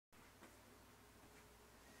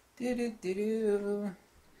Do-do-do-do.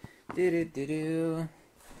 Do-do-do-do.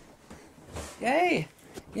 Yay!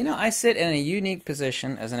 You know, I sit in a unique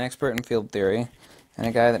position as an expert in field theory and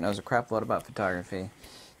a guy that knows a crap load about photography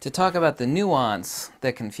to talk about the nuance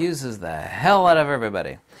that confuses the hell out of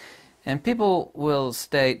everybody. And people will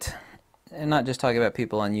state, and not just talking about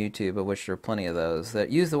people on YouTube, of which there are plenty of those, that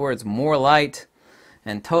use the words more light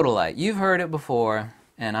and total light. You've heard it before,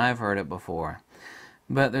 and I've heard it before.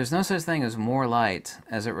 But there's no such thing as more light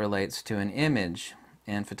as it relates to an image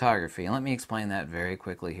in photography. And let me explain that very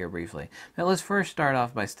quickly here briefly. But let's first start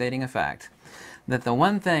off by stating a fact, that the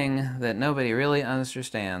one thing that nobody really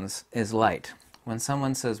understands is light. When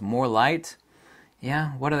someone says more light,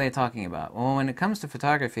 yeah, what are they talking about? Well, when it comes to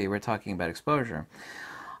photography, we're talking about exposure.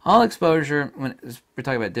 All exposure, we're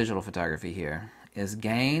talking about digital photography here, is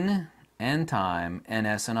gain and time and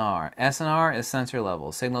SNR. SNR is sensor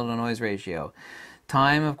level, signal to noise ratio.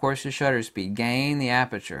 Time, of course, is shutter speed. Gain, the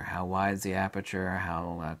aperture. How wide is the aperture?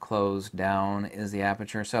 How closed down is the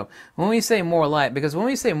aperture? So when we say more light, because when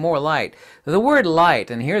we say more light, the word light,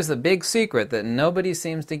 and here's the big secret that nobody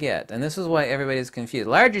seems to get, and this is why everybody's confused.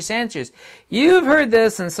 Larger sensors. You've heard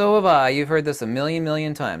this, and so have I. You've heard this a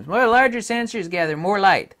million times. Well, larger sensors gather more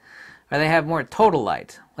light, or they have more total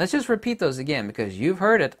light. Let's just repeat those again, because you've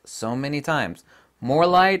heard it so many times. More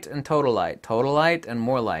light and total light. Total light and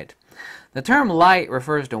more light. The term light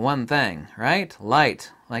refers to one thing, right?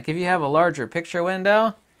 Light. Like if you have a larger picture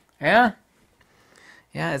window, yeah?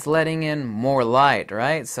 Yeah, it's letting in more light,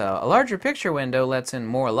 right? So a larger picture window lets in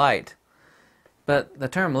more light. But the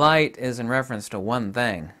term light is in reference to one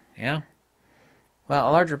thing, yeah? Well,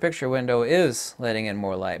 a larger picture window is letting in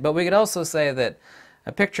more light. But we could also say that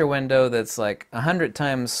a picture window that's like 100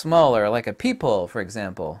 times smaller, like a peephole, for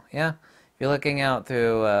example, yeah? You're looking out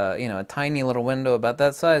through, a tiny little window about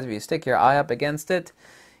that size. If you stick your eye up against it,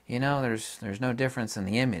 there's no difference in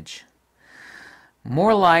the image.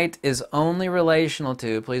 More light is only relational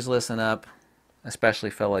to, please listen up, especially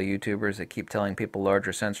fellow YouTubers that keep telling people larger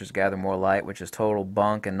sensors gather more light, which is total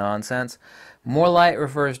bunk and nonsense. More light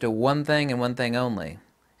refers to one thing and one thing only.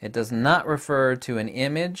 It does not refer to an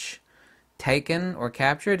image taken or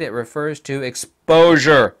captured. It refers to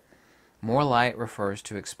exposure. More light refers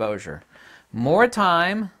to exposure. More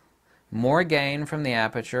time, more gain from the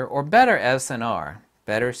aperture, or better SNR,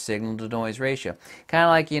 better signal to noise ratio. Kind of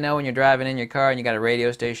like, when you're driving in your car and you got a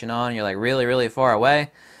radio station on and you're like really far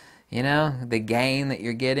away, the gain that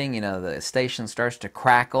you're getting, the station starts to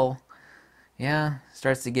crackle, yeah,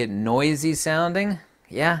 starts to get noisy sounding,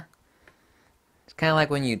 yeah. It's kind of like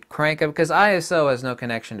when you crank up, because ISO has no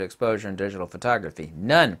connection to exposure in digital photography,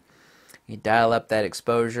 none. You dial up that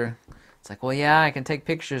exposure. It's like, well, yeah, I can take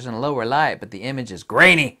pictures in lower light, but the image is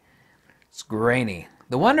grainy. It's grainy.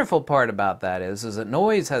 The wonderful part about that is that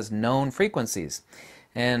noise has known frequencies.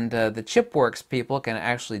 And the Chipworks people can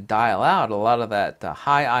actually dial out a lot of that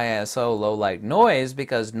high ISO, low light noise,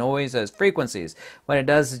 because noise has frequencies. What it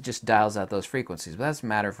does is it just dials out those frequencies. But that's a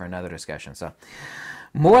matter for another discussion. So,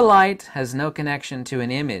 more light has no connection to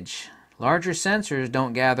an image. Larger sensors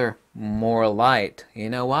don't gather more light. You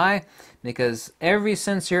know why? Because every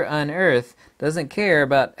sensor on Earth doesn't care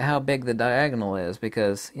about how big the diagonal is,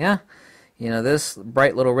 because, this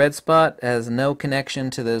bright little red spot has no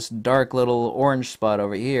connection to this dark little orange spot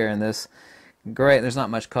over here, and this there's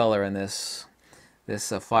not much color in this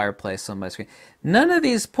fireplace on my screen. None of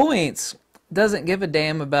these points doesn't give a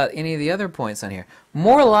damn about any of the other points on here.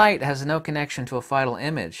 More light has no connection to a final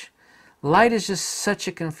image. Light is just such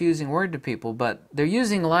a confusing word to people, but they're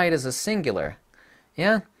using light as a singular.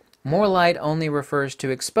 Yeah? More light only refers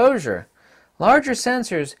to exposure. Larger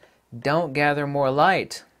sensors don't gather more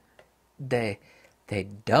light. They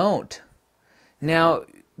don't. Now,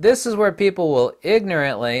 this is where people will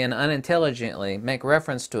ignorantly and unintelligently make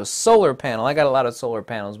reference to a solar panel. I got a lot of solar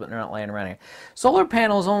panels, but they're not laying around here. Solar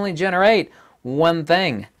panels only generate one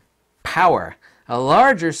thing, power. A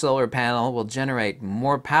larger solar panel will generate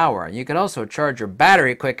more power. You could also charge your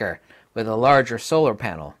battery quicker with a larger solar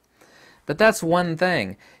panel. But that's one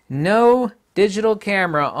thing. No digital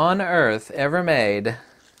camera on Earth ever made,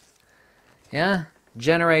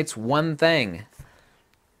 generates one thing.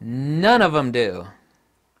 None of them do.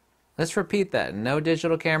 Let's repeat that. No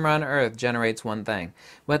digital camera on Earth generates one thing.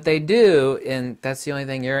 What they do, and that's the only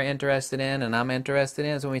thing you're interested in and I'm interested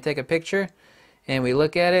in, is when we take a picture and we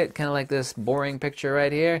look at it, kind of like this boring picture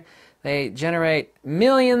right here, they generate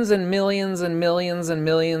millions and millions and millions and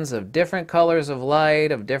millions of different colors of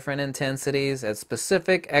light, of different intensities at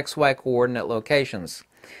specific XY coordinate locations.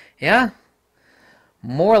 Yeah?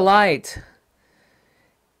 More light.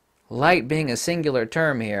 Light being a singular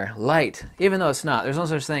term here. Light. Even though it's not. There's no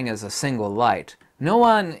such thing as a single light. No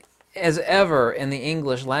one has ever in the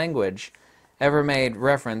English language ever made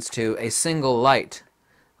reference to a single light.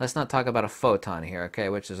 Let's not talk about a photon here, okay,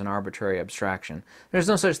 which is an arbitrary abstraction. There's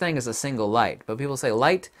no such thing as a single light, but people say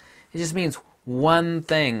light, it just means one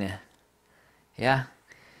thing. Yeah?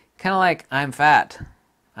 Kind of like I'm fat.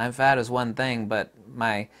 I'm fat is one thing, but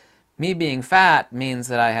me being fat means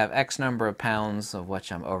that I have X number of pounds of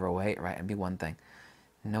which I'm overweight, right? It'd be one thing.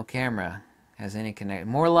 No camera has any connection.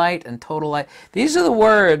 More light and total light. These are the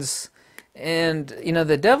words, and you know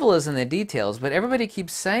the devil is in the details, but everybody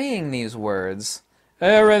keeps saying these words.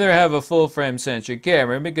 I'd rather have a full frame sensor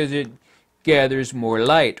camera because it gathers more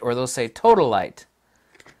light, or they'll say total light.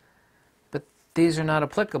 But these are not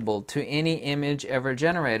applicable to any image ever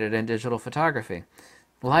generated in digital photography.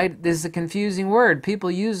 Light is a confusing word.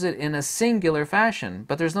 People use it in a singular fashion,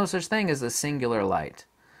 but there's no such thing as a singular light.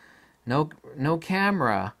 No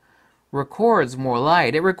camera records more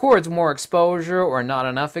light. It records more exposure or not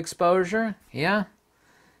enough exposure. Yeah,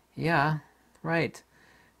 right.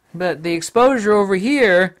 But the exposure over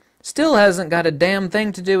here still hasn't got a damn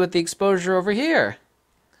thing to do with the exposure over here.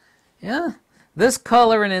 Yeah, this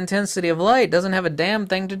color and intensity of light doesn't have a damn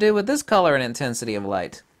thing to do with this color and intensity of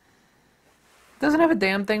light. It doesn't have a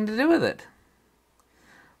damn thing to do with it.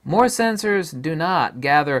 More sensors do not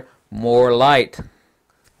gather more light.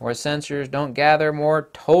 More sensors don't gather more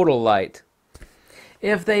total light.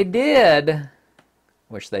 If they did,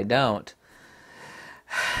 which they don't,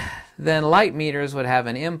 then light meters would have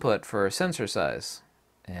an input for sensor size.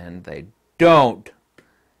 And they don't.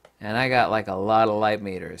 And I got like a lot of light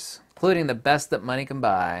meters, including the best that money can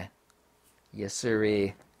buy. Yes,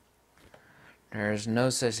 sirree. There's no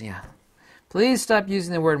such, yeah. Please stop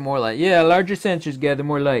using the word more light. Yeah, larger sensors gather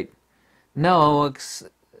more light. No, it's,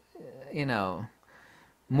 you know,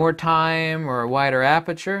 more time or a wider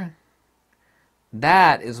aperture.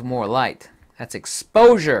 That is more light. That's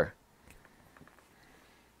exposure.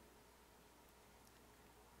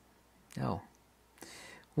 No.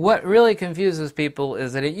 What really confuses people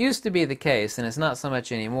is that it used to be the case, and it's not so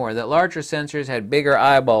much anymore, that larger sensors had bigger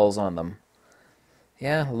eyeballs on them.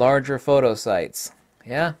 Yeah, larger photo sites.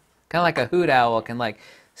 Yeah, kind of like a hoot owl can like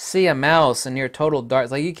see a mouse in near total dark.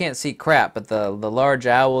 It's like you can't see crap, but the large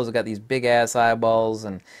owls have got these big ass eyeballs,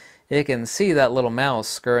 and it can see that little mouse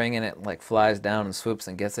scurrying, and it like flies down and swoops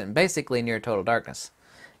and gets it, and basically near total darkness.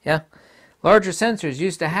 Yeah, larger sensors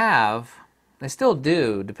used to have, they still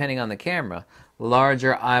do, depending on the camera,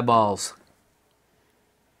 larger eyeballs.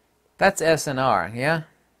 That's SNR, yeah?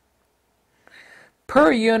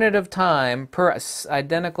 Per unit of time, per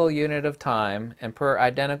identical unit of time, and per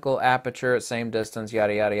identical aperture at same distance,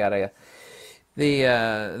 yada, yada, yada.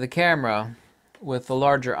 The camera with the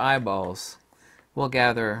larger eyeballs will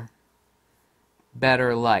gather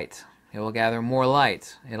better light. It will gather more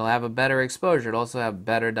light. It'll have a better exposure. It'll also have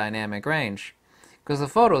better dynamic range. Because the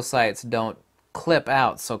photo sites don't clip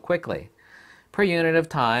out so quickly. Per unit of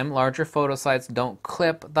time, larger photo sites don't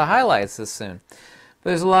clip the highlights as soon.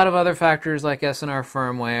 But there's a lot of other factors like SNR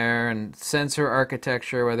firmware and sensor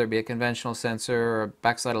architecture, whether it be a conventional sensor or a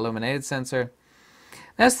backside illuminated sensor.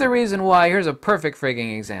 That's the reason why, here's a perfect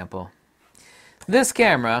frigging example. This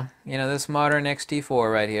camera, you know, this modern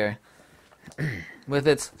X-T4 right here, with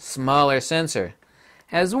its smaller sensor,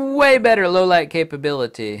 has way better low light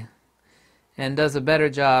capability and does a better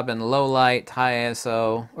job in low light, high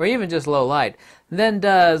ISO, or even just low light, than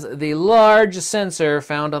does the large sensor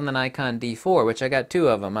found on the Nikon D4, which I got 2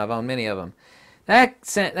 of them. I've owned many of them. That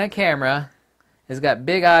camera has got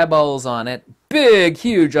big eyeballs on it, big,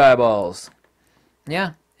 huge eyeballs.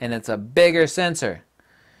 Yeah, and it's a bigger sensor.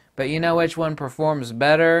 But you know which one performs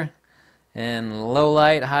better in low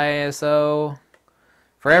light, high ISO,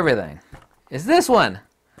 for everything? It's this one.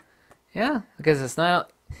 Yeah, because it's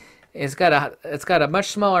not. It's got a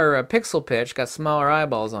much smaller pixel pitch, got smaller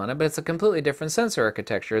eyeballs on it, but it's a completely different sensor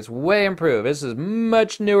architecture. It's way improved. This is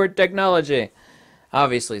much newer technology.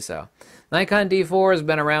 Obviously so. Nikon D4 has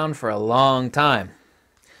been around for a long time.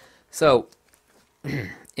 So,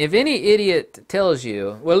 if any idiot tells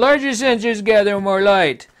you, well, larger sensors gather more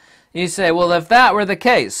light, you say, well, if that were the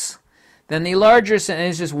case, then the larger sensor,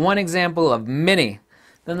 is just one example of many,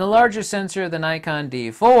 then the larger sensor of the Nikon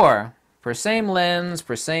D4, per same lens,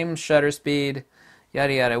 per same shutter speed,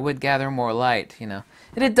 yada yada, would gather more light, you know.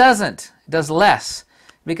 And it doesn't. It does less.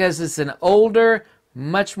 Because it's an older,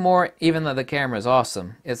 much more, even though the camera is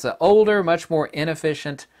awesome, it's an older, much more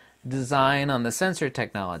inefficient design on the sensor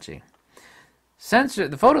technology.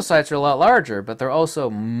 The photo sites are a lot larger, but they're also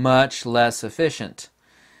much less efficient.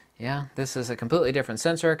 Yeah, this is a completely different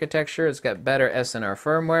sensor architecture. It's got better SNR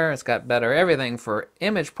firmware. It's got better everything for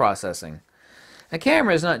image processing. A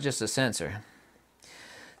camera is not just a sensor.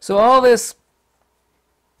 So all this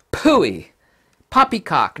pooey,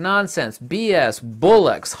 poppycock, nonsense, BS,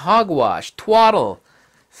 bullocks, hogwash, twaddle,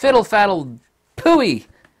 fiddle-faddle pooey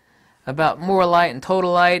about more light and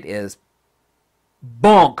total light is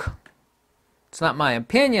bonk. It's not my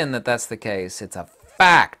opinion that that's the case. It's a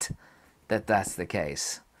fact that that's the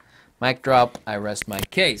case. Mic drop. I rest my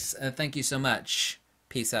case. Thank you so much.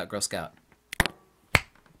 Peace out, Girl Scout.